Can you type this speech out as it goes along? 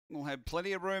will have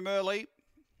plenty of room early.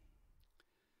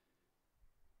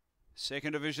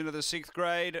 Second division of the 6th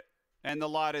grade, and the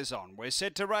light is on. We're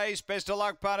set to race. Best of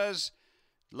luck, punters.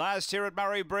 Last here at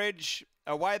Murray-Bridge.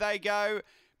 Away they go.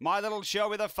 My Little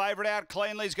Shelby, the favourite, out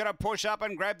cleanly. He's going to push up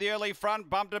and grab the early front.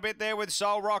 Bumped a bit there with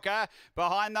Soul Rocker.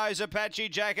 Behind those, Apache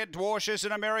Jacket, Dwarcious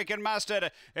and American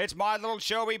Mustard. It's My Little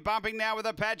Shelby bumping now with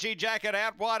Apache Jacket.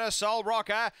 Out wider, Soul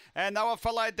Rocker. And they were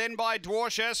followed then by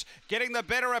Dwarcious. Getting the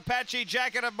better Apache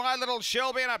Jacket of My Little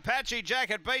Shelby. And Apache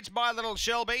Jacket beats My Little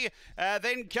Shelby.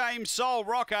 Then came Soul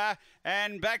Rocker.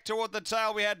 And back toward the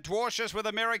tail, we had Dwarcious with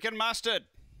American Mustard.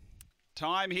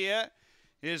 Time here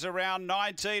is around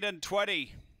 19 and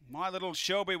 20. My Little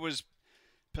Shelby was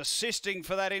persisting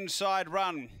for that inside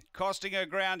run, costing her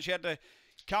ground. She had to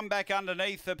come back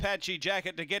underneath Apache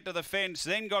Jacket to get to the fence,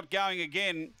 then got going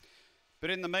again. But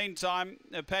in the meantime,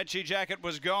 Apache Jacket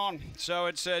was gone. So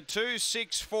it's 2,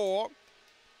 6, 4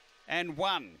 and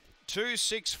 1. 2,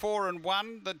 6, 4 and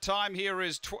 1. The time here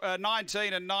is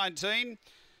 19 and 19.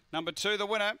 Number 2, the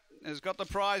winner, has got the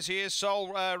prize here.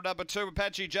 Number 2,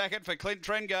 Apache Jacket for Clint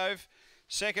Trengove.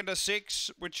 Second to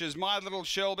 6, which is My Little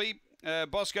Shelby.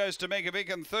 Bosco's to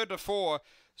Megavic. And third to 4,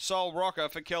 Soul Rocker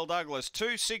for Kel Douglas.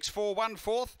 2, 6, 4, 1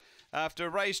 4th after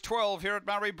race 12 here at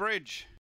Murray-Bridge.